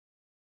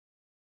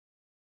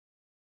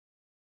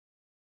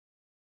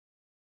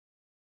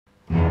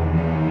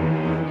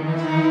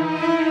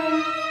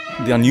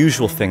The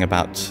unusual thing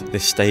about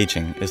this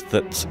staging is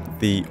that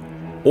the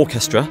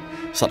orchestra,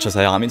 such as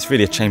they are, I mean, it's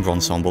really a chamber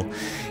ensemble,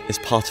 is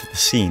part of the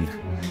scene.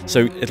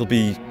 So it'll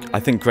be, I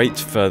think, great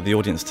for the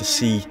audience to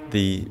see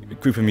the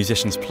group of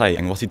musicians play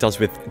and what he does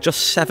with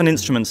just 7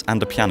 instruments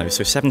and a piano,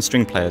 so 7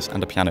 string players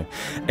and a piano,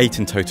 8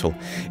 in total.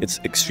 It's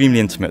extremely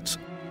intimate.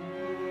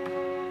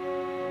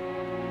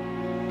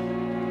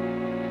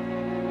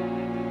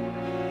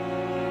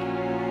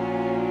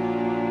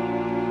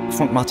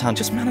 Franck Martin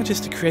just manages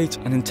to create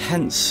an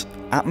intense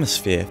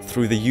atmosphere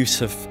through the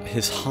use of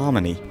his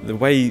harmony. The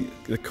way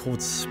the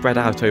chords spread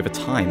out over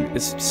time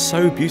is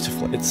so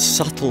beautiful. It's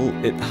subtle,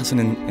 it has an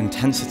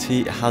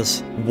intensity, it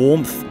has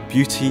warmth,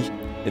 beauty.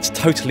 It's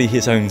totally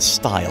his own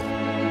style.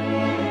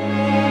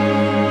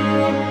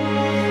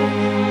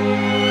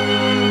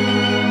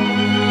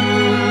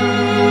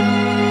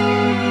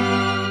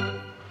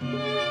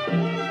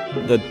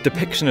 The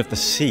depiction of the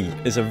sea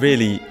is a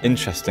really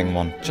interesting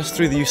one. Just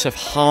through the use of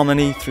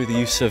harmony, through the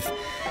use of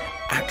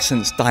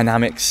accents,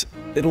 dynamics,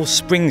 it all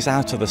springs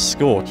out of the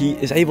score. He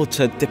is able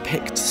to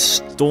depict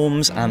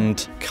storms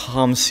and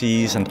calm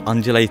seas and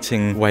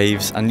undulating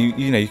waves, and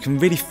you know, you can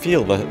really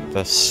feel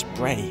the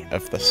spray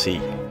of the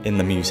sea in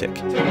the music.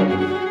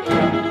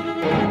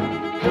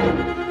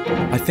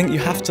 I think you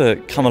have to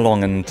come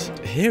along and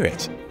hear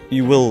it.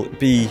 You will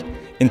be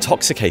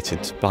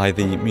intoxicated by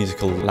the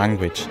musical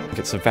language.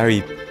 It's a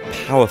very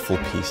powerful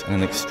piece and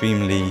an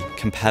extremely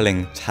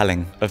compelling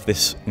telling of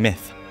this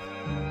myth.